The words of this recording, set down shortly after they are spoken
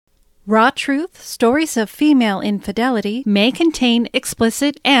Raw Truth, Stories of Female Infidelity may contain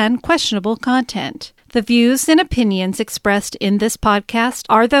explicit and questionable content. The views and opinions expressed in this podcast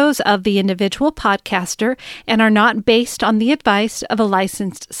are those of the individual podcaster and are not based on the advice of a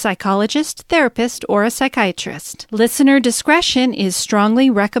licensed psychologist, therapist, or a psychiatrist. Listener discretion is strongly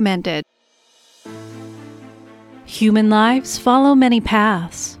recommended. Human lives follow many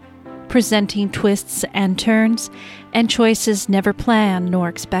paths, presenting twists and turns and choices never planned nor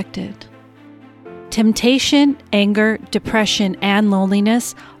expected. Temptation, anger, depression, and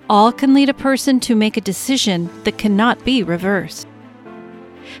loneliness all can lead a person to make a decision that cannot be reversed.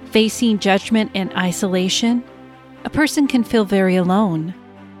 Facing judgment and isolation, a person can feel very alone.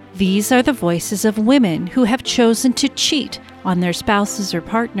 These are the voices of women who have chosen to cheat on their spouses or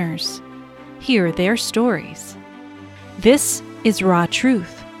partners. Hear their stories. This is Raw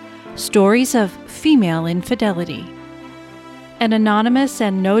Truth, Stories of Female Infidelity, an anonymous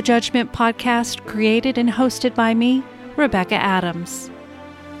and no-judgment podcast created and hosted by me, Rebecca Adams.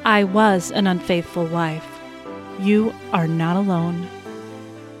 I was an unfaithful wife. You are not alone.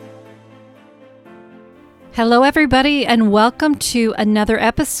 Hello, everybody, and welcome to another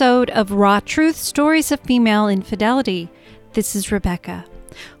episode of Raw Truth, Stories of Female Infidelity. This is Rebecca.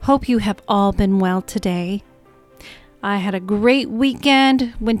 Hope you have all been well today. I had a great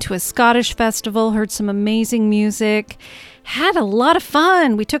weekend, went to a Scottish festival, heard some amazing music, had a lot of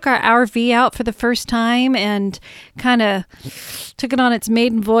fun. We took our RV out for the first time and kind of took it on its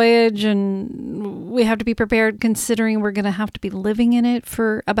maiden voyage, and we have to be prepared considering we're going to have to be living in it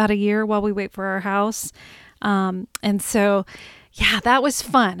for about a year while we wait for our house. And so, yeah, that was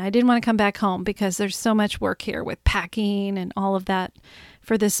fun. I didn't want to come back home because there's so much work here with packing and all of that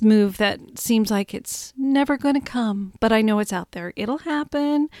for this move that seems like it's never going to come, but I know it's out there. It'll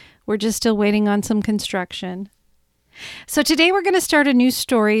happen. We're just still waiting on some construction. So today we're going to start a new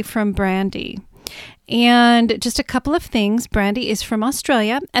story from Brandy. And just a couple of things. Brandy is from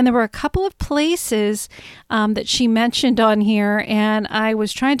Australia, and there were a couple of places that she mentioned on here, and I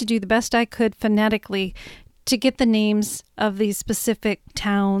was trying to do the best I could phonetically to get the names of these specific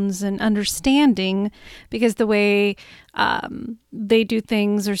towns and understanding, because the way they do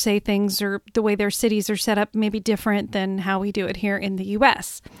things or say things or the way their cities are set up may be different than how we do it here in the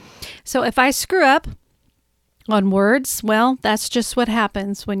U.S. So if I screw up on words, well, that's just what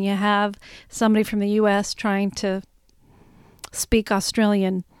happens when you have somebody from the U.S. trying to speak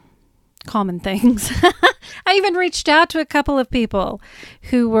Australian common things. I even reached out to a couple of people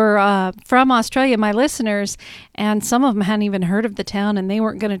who were from Australia, my listeners, and some of them hadn't even heard of the town, and they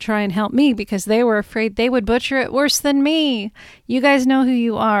weren't going to try and help me because they were afraid they would butcher it worse than me. You guys know who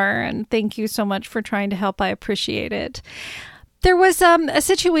you are, and thank you so much for trying to help. I appreciate it. There was a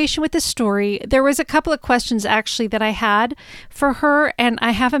situation with this story. There was a couple of questions actually that I had for her, and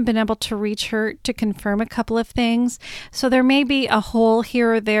I haven't been able to reach her to confirm a couple of things. So there may be a hole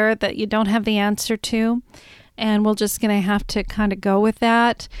here or there that you don't have the answer to, and we're just going to have to kind of go with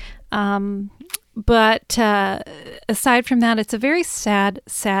that. But aside from that, it's a very sad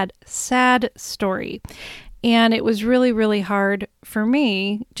story. And it was really, really hard for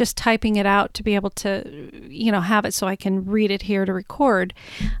me just typing it out to be able to, have it so I can read it here to record.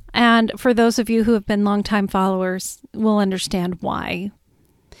 And for those of you who have been longtime followers will understand why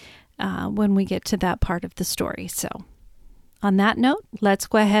when we get to that part of the story. So on that note, let's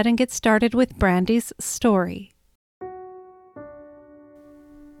go ahead and get started with Brandy's story.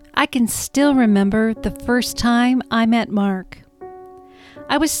 I can still remember the first time I met Mark.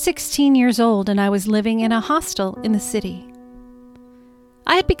 I was 16 years old and I was living in a hostel in the city.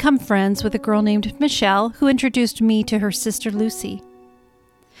 I had become friends with a girl named Michelle who introduced me to her sister Lucy.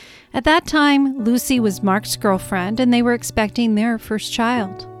 At that time, Lucy was Mark's girlfriend and they were expecting their first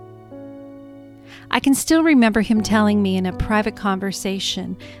child. I can still remember him telling me in a private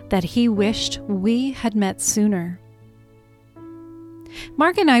conversation that he wished we had met sooner.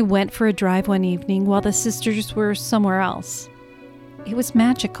 Mark and I went for a drive one evening while the sisters were somewhere else. It was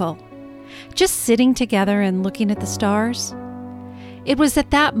magical, just sitting together and looking at the stars. It was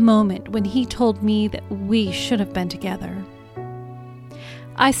at that moment when he told me that we should have been together.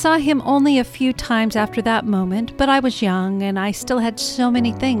 I saw him only a few times after that moment, but I was young and I still had so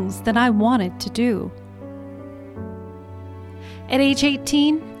many things that I wanted to do. At age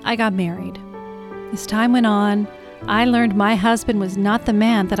 18, I got married. As time went on, I learned my husband was not the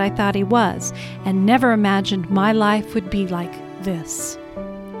man that I thought he was, and never imagined my life would be like this.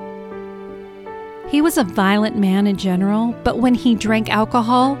 He was a violent man in general, but when he drank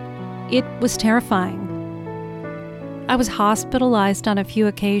alcohol, it was terrifying. I was hospitalized on a few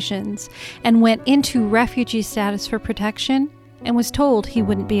occasions and went into refugee status for protection and was told he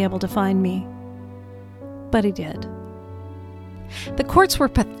wouldn't be able to find me. But he did. The courts were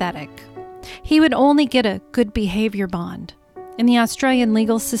pathetic. He would only get a good behavior bond. In the Australian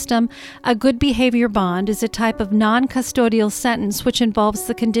legal system, a good behavior bond is a type of non-custodial sentence which involves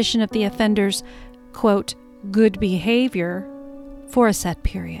the condition of the offender's, quote, good behavior for a set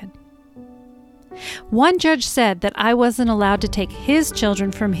period. One judge said that I wasn't allowed to take his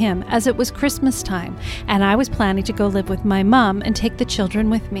children from him as it was Christmas time, and I was planning to go live with my mom and take the children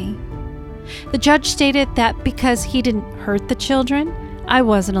with me. The judge stated that because he didn't hurt the children, I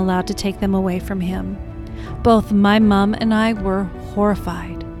wasn't allowed to take them away from him. Both my mom and I were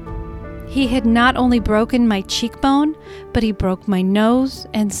horrified. He had not only broken my cheekbone, but he broke my nose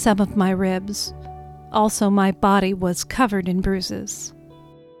and some of my ribs. Also, my body was covered in bruises.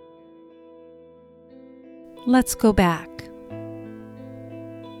 Let's go back.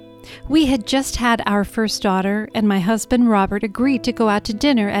 We had just had our first daughter, and my husband Robert agreed to go out to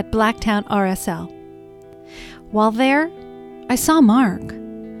dinner at Blacktown RSL. While there, I saw Mark.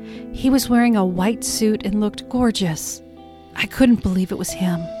 He was wearing a white suit and looked gorgeous. I couldn't believe it was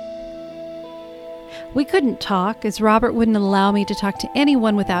him. We couldn't talk, as Robert wouldn't allow me to talk to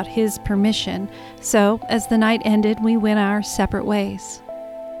anyone without his permission, so as the night ended, we went our separate ways.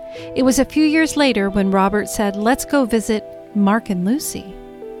 It was a few years later when Robert said, "Let's go visit Mark and Lucy."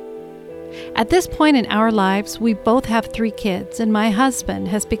 At this point in our lives, we both have 3 kids, and my husband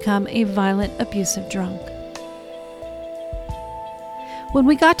has become a violent, abusive drunk. When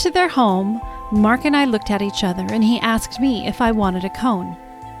we got to their home, Mark and I looked at each other, and he asked me if I wanted a cone.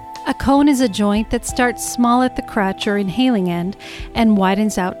 A cone is a joint that starts small at the crutch or inhaling end and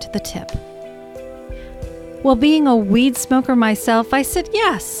widens out to the tip. Well, being a weed smoker myself, I said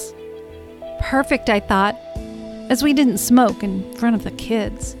yes. Perfect, I thought, as we didn't smoke in front of the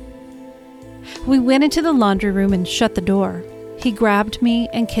kids. We went into the laundry room and shut the door. He grabbed me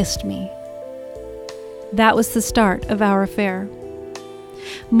and kissed me. That was the start of our affair.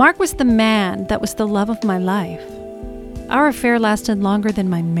 Mark was the man that was the love of my life. Our affair lasted longer than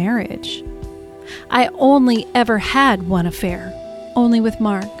my marriage. I only ever had one affair, only with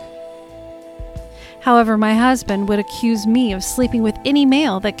Mark. However, my husband would accuse me of sleeping with any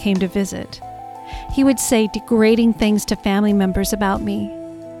male that came to visit. He would say degrading things to family members about me.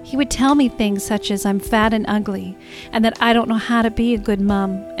 He would tell me things such as I'm fat and ugly, and that I don't know how to be a good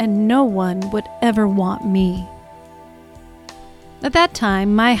mom, and no one would ever want me. At that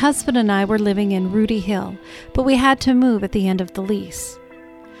time, my husband and I were living in Rudy Hill, but we had to move at the end of the lease.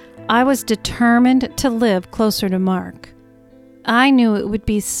 I was determined to live closer to Mark. I knew it would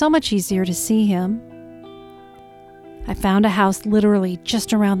be so much easier to see him. I found a house literally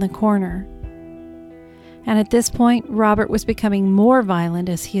just around the corner. And at this point, Robert was becoming more violent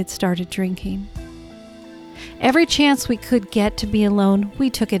as he had started drinking. Every chance we could get to be alone, we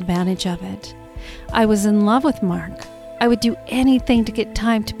took advantage of it. I was in love with Mark. I would do anything to get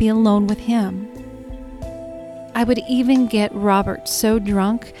time to be alone with him. I would even get Robert so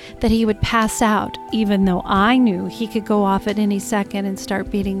drunk that he would pass out, even though I knew he could go off at any second and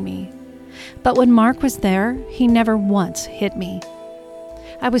start beating me. But when Mark was there, he never once hit me.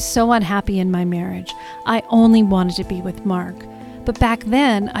 I was so unhappy in my marriage. I only wanted to be with Mark. But back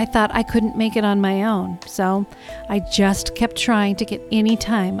then, I thought I couldn't make it on my own, so I just kept trying to get any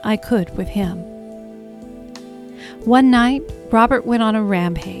time I could with him. One night, Robert went on a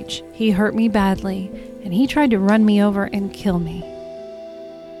rampage. He hurt me badly, and he tried to run me over and kill me.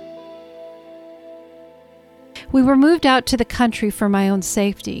 We were moved out to the country for my own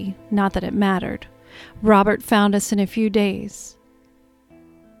safety, not that it mattered. Robert found us in a few days.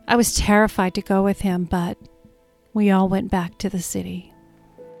 I was terrified to go with him, but we all went back to the city.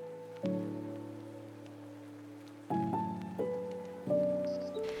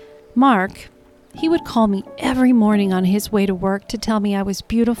 Mark, he would call me every morning on his way to work to tell me I was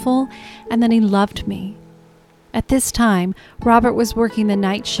beautiful and that he loved me. At this time, Robert was working the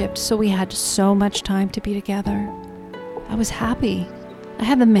night shift, so we had so much time to be together. I was happy. I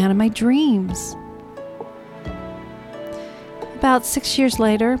had the man of my dreams. About 6 years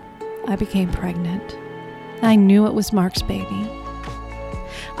later, I became pregnant. I knew it was Mark's baby.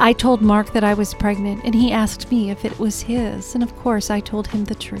 I told Mark that I was pregnant, and he asked me if it was his, and of course I told him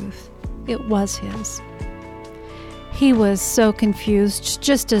the truth. It was his. He was so confused,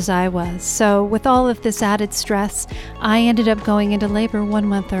 just as I was, so with all of this added stress, I ended up going into labor 1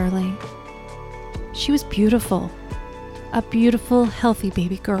 month early. She was beautiful, a beautiful, healthy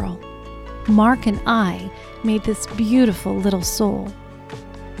baby girl. Mark and I made this beautiful little soul.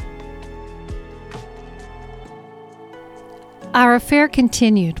 Our affair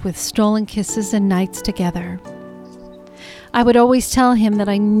continued with stolen kisses and nights together. I would always tell him that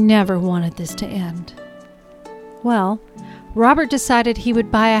I never wanted this to end. Well, Robert decided he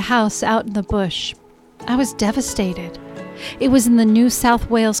would buy a house out in the bush. I was devastated. It was in the New South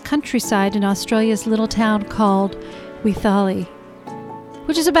Wales countryside in Australia's little town called Wythally,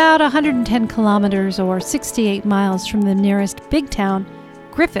 which is about 110 kilometers or 68 miles from the nearest big town,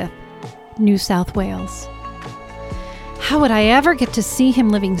 Griffith, New South Wales. How would I ever get to see him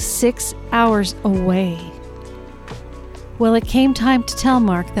living 6 hours away? Well, it came time to tell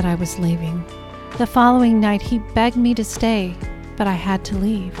Mark that I was leaving. The following night, he begged me to stay, but I had to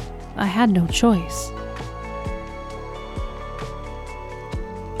leave. I had no choice.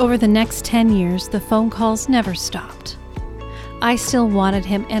 Over the next 10 years, the phone calls never stopped. I still wanted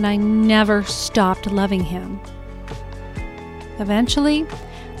him, and I never stopped loving him. Eventually,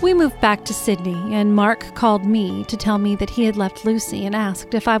 we moved back to Sydney, and Mark called me to tell me that he had left Lucy and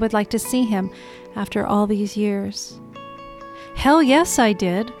asked if I would like to see him after all these years. Hell yes, I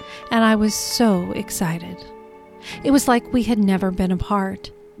did, and I was so excited. It was like we had never been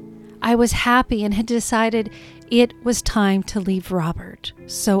apart. I was happy and had decided it was time to leave Robert,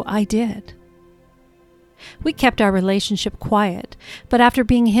 so I did. We kept our relationship quiet, but after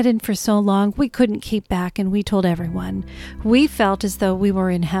being hidden for so long, we couldn't keep back, and we told everyone. We felt as though we were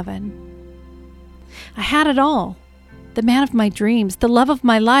in heaven. I had it all, the man of my dreams, the love of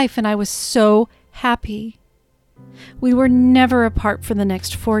my life, and I was so happy. We were never apart for the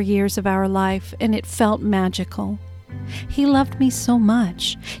next 4 years of our life, and it felt magical. He loved me so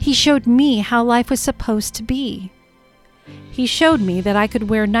much. He showed me how life was supposed to be. He showed me that I could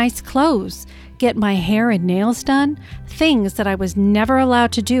wear nice clothes, get my hair and nails done, things that I was never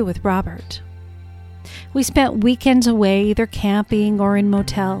allowed to do with Robert. We spent weekends away, either camping or in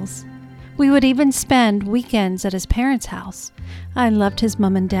motels. We would even spend weekends at his parents' house. I loved his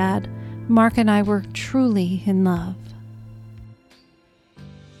mom and dad. Mark and I were truly in love.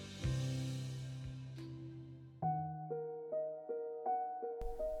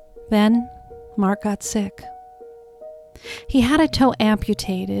 Then, Mark got sick. He had a toe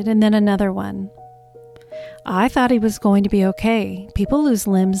amputated and then another one. I thought he was going to be okay. People lose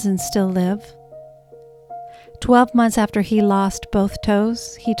limbs and still live. 12 months after he lost both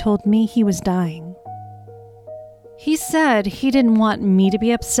toes, he told me he was dying. He said he didn't want me to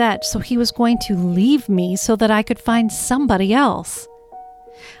be upset, so he was going to leave me so that I could find somebody else.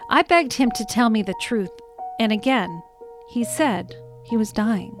 I begged him to tell me the truth, and again, he said he was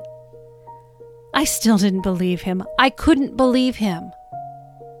dying. I still didn't believe him. I couldn't believe him.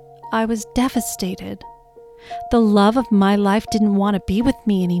 I was devastated. The love of my life didn't want to be with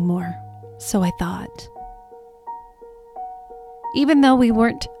me anymore, so I thought. Even though we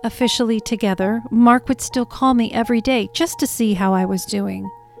weren't officially together, Mark would still call me every day just to see how I was doing.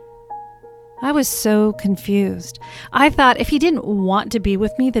 I was so confused. I thought if he didn't want to be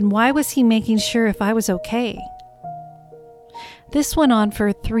with me, then why was he making sure if I was okay? This went on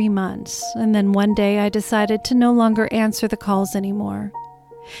for 3 months, and then one day I decided to no longer answer the calls anymore.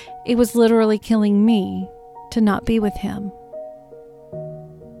 It was literally killing me to not be with him.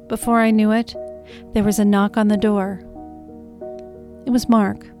 Before I knew it, there was a knock on the door. It was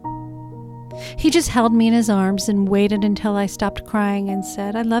Mark. He just held me in his arms and waited until I stopped crying and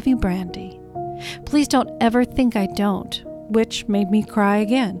said, "I love you, Brandy. Please don't ever think I don't," which made me cry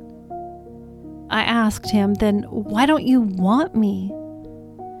again. I asked him, "Then why don't you want me?"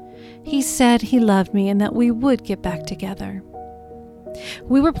 He said he loved me and that we would get back together.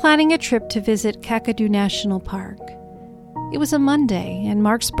 We were planning a trip to visit Kakadu National Park. It was a Monday, and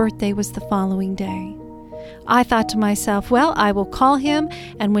Mark's birthday was the following day. I thought to myself, well, I will call him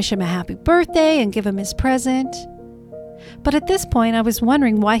and wish him a happy birthday and give him his present. But at this point, I was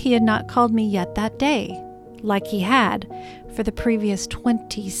wondering why he had not called me yet that day, like he had for the previous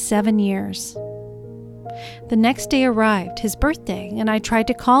 27 years. The next day arrived, his birthday, and I tried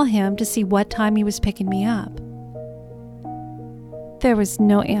to call him to see what time he was picking me up. There was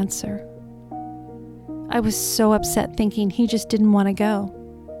no answer. I was so upset, thinking he just didn't want to go.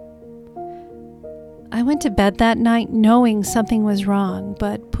 I went to bed that night knowing something was wrong,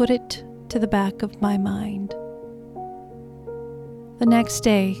 but put it to the back of my mind. The next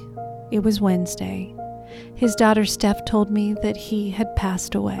day, it was Wednesday, his daughter Steph told me that he had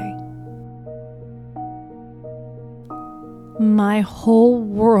passed away. My whole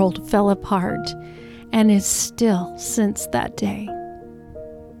world fell apart, and is still since that day.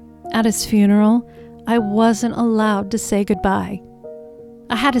 At his funeral, I wasn't allowed to say goodbye.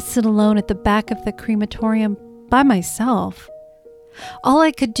 I had to sit alone at the back of the crematorium by myself. All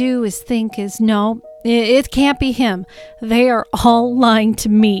I could do is think no, it can't be him. They are all lying to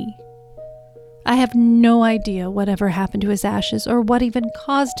me. I have no idea whatever happened to his ashes or what even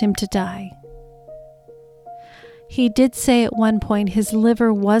caused him to die. He did say at one point his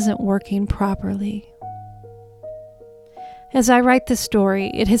liver wasn't working properly. As I write this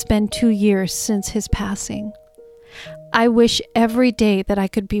story, it has been 2 years since his passing. I wish every day that I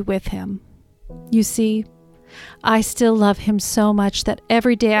could be with him. You see, I still love him so much that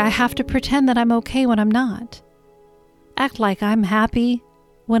every day I have to pretend that I'm okay when I'm not. Act like I'm happy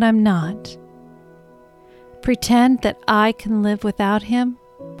when I'm not. Pretend that I can live without him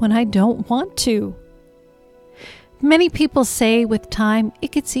when I don't want to. Many people say with time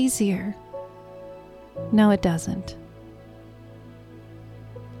it gets easier. No, it doesn't.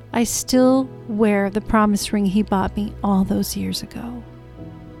 I still wear the promise ring he bought me all those years ago.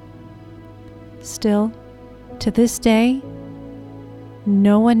 Still, to this day,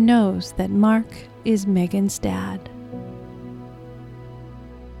 no one knows that Mark is Megan's dad.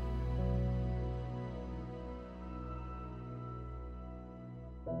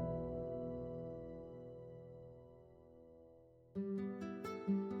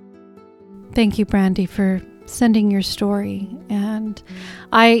 Thank you, Brandy, for sending your story. And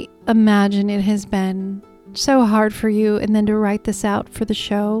I imagine it has been so hard for you, and then to write this out for the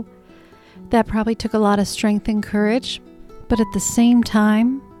show, that probably took a lot of strength and courage. But at the same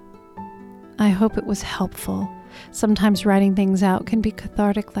time, I hope it was helpful. Sometimes writing things out can be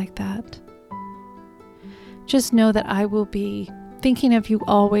cathartic like that. Just know that I will be thinking of you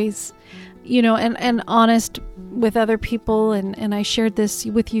always, and honest with other people. And I shared this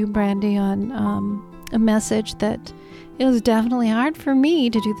with you, Brandy, on a message that it was definitely hard for me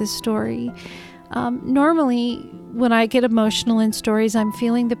to do this story. Normally, when I get emotional in stories, I'm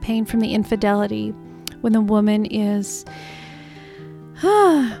feeling the pain from the infidelity when the woman is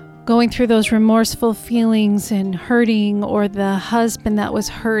going through those remorseful feelings and hurting, or the husband that was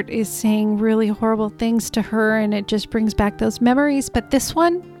hurt is saying really horrible things to her, and it just brings back those memories. But this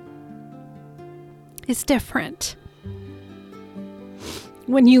one is different.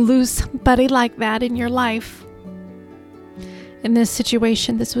 When you lose somebody like that in your life, in this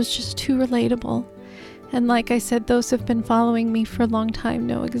situation, this was just too relatable. And like I said, those who've been following me for a long time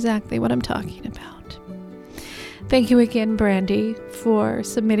know exactly what I'm talking about. Thank you again, Brandy, for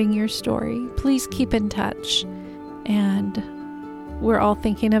submitting your story. Please keep in touch. And we're all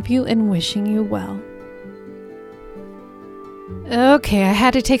thinking of you and wishing you well. Okay, I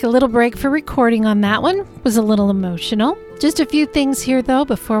had to take a little break for recording on that one. It was a little emotional. Just a few things here, though,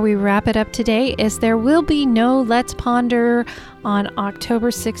 before we wrap it up today, is there will be no Let's Ponder on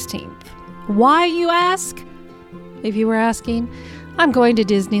October 16th. Why, you ask? If you were asking, I'm going to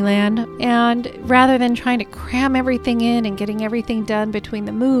Disneyland, and rather than trying to cram everything in and getting everything done between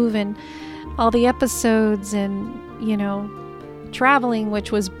the move and all the episodes and, traveling,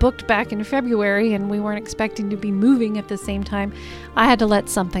 which was booked back in February, and we weren't expecting to be moving at the same time, I had to let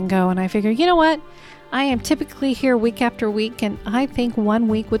something go. And I figured, you know what? I am typically here week after week, and I think 1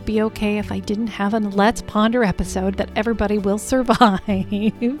 week would be okay if I didn't have a Let's Ponder episode that everybody will survive.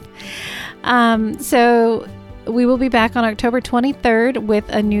 So we will be back on October 23rd with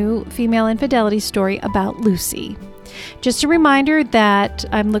a new female infidelity story about Lucy. Just a reminder that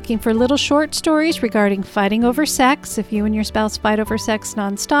I'm looking for little short stories regarding fighting over sex. If you and your spouse fight over sex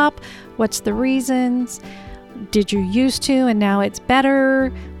nonstop, what's the reasons? Did you used to and now it's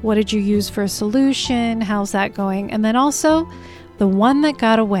better? What did you use for a solution? How's that going? And then also, the one that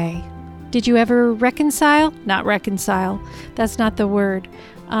got away. Did you ever reconcile? Not reconcile. That's not the word.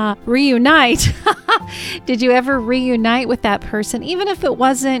 Reunite. Did you ever reunite with that person? Even if it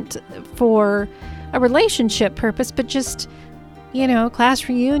wasn't for a relationship purpose, but just, class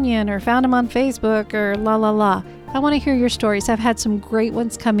reunion, or found them on Facebook, or la la la. I want to hear your stories. I've had some great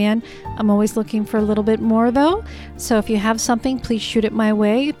ones come in. I'm always looking for a little bit more, though. So if you have something, please shoot it my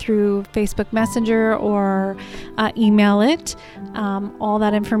way through Facebook Messenger or email it. All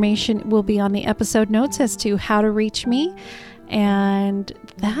that information will be on the episode notes as to how to reach me. And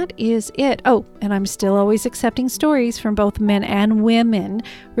that is it. Oh, and I'm still always accepting stories from both men and women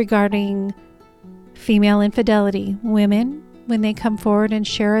regarding female infidelity. Women, when they come forward and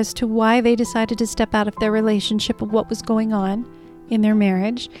share as to why they decided to step out of their relationship and what was going on in their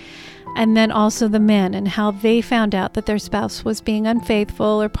marriage. And then also the men and how they found out that their spouse was being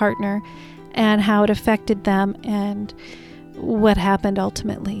unfaithful or partner, and how it affected them and what happened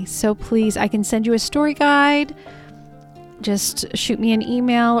ultimately. So please, I can send you a story guide. Just shoot me an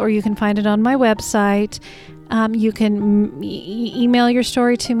email, or you can find it on my website. You can email your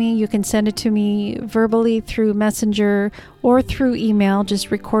story to me. You can send it to me verbally through Messenger or through email, just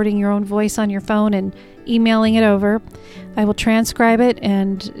recording your own voice on your phone and emailing it over. I will transcribe it,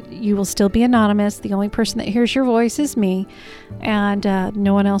 and you will still be anonymous. The only person that hears your voice is me, and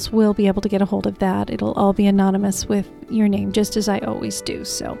no one else will be able to get a hold of that. It'll all be anonymous with your name, just as I always do.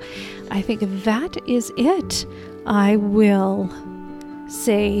 So I think that is it. I will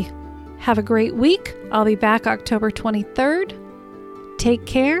say have a great week. I'll be back October 23rd. Take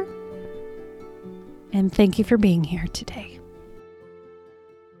care, and thank you for being here today.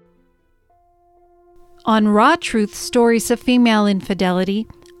 On Raw Truth Stories of Female Infidelity,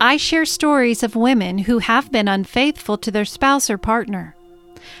 I share stories of women who have been unfaithful to their spouse or partner.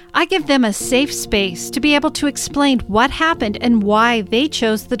 I give them a safe space to be able to explain what happened and why they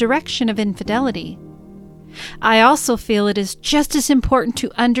chose the direction of infidelity. I also feel it is just as important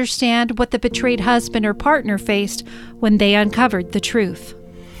to understand what the betrayed husband or partner faced when they uncovered the truth.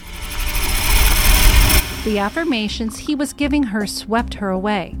 The affirmations he was giving her swept her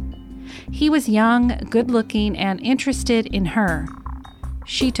away. He was young, good-looking, and interested in her.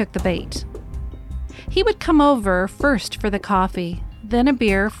 She took the bait. He would come over first for the coffee, then a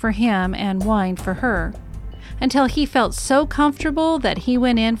beer for him and wine for her, until he felt so comfortable that he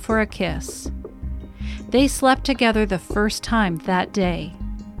went in for a kiss. They slept together the first time that day.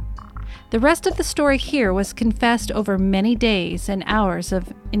 The rest of the story here was confessed over many days and hours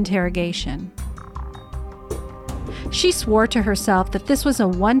of interrogation. She swore to herself that this was a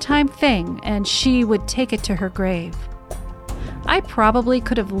one-time thing and she would take it to her grave. I probably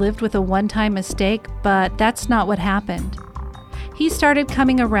could have lived with a one-time mistake, but that's not what happened. He started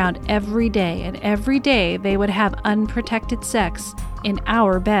coming around every day, and every day they would have unprotected sex in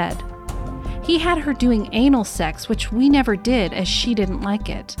our bed. He had her doing anal sex, which we never did as she didn't like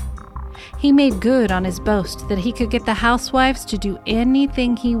it. He made good on his boast that he could get the housewives to do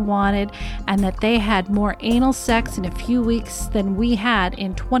anything he wanted and that they had more anal sex in a few weeks than we had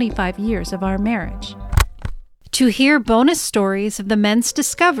in 25 years of our marriage. To hear bonus stories of the men's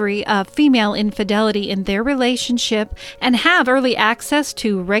discovery of female infidelity in their relationship and have early access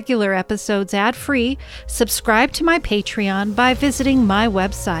to regular episodes ad-free, subscribe to my Patreon by visiting my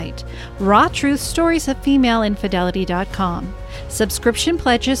website, rawtruthstoriesofFemaleInfidelity.com. Subscription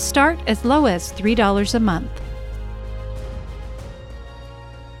pledges start as low as $3 a month.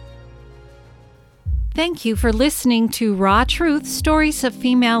 Thank you for listening to Raw Truth Stories of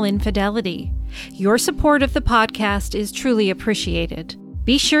Female Infidelity. Your support of the podcast is truly appreciated.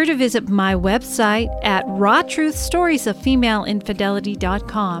 Be sure to visit my website at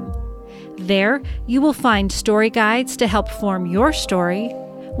rawtruthstoriesofFemaleInfidelity.com. There, you will find story guides to help form your story,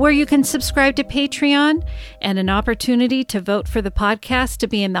 where you can subscribe to Patreon, and an opportunity to vote for the podcast to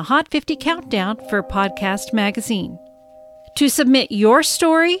be in the Hot 50 Countdown for Podcast Magazine. To submit your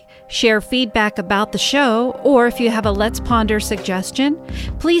story, share feedback about the show, or if you have a Let's Ponder suggestion,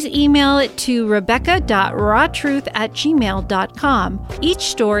 please email it to rebecca.rawtruth@gmail.com. Each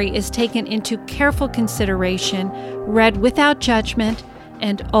story is taken into careful consideration, read without judgment,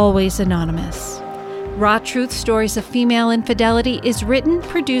 and always anonymous. Raw Truth Stories of Female Infidelity is written,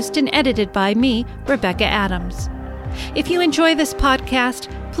 produced, and edited by me, Rebecca Adams. If you enjoy this podcast,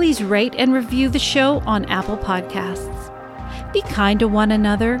 please rate and review the show on Apple Podcasts. Be kind to one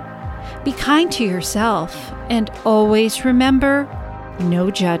another, be kind to yourself, and always remember,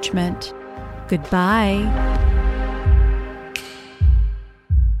 no judgment. Goodbye.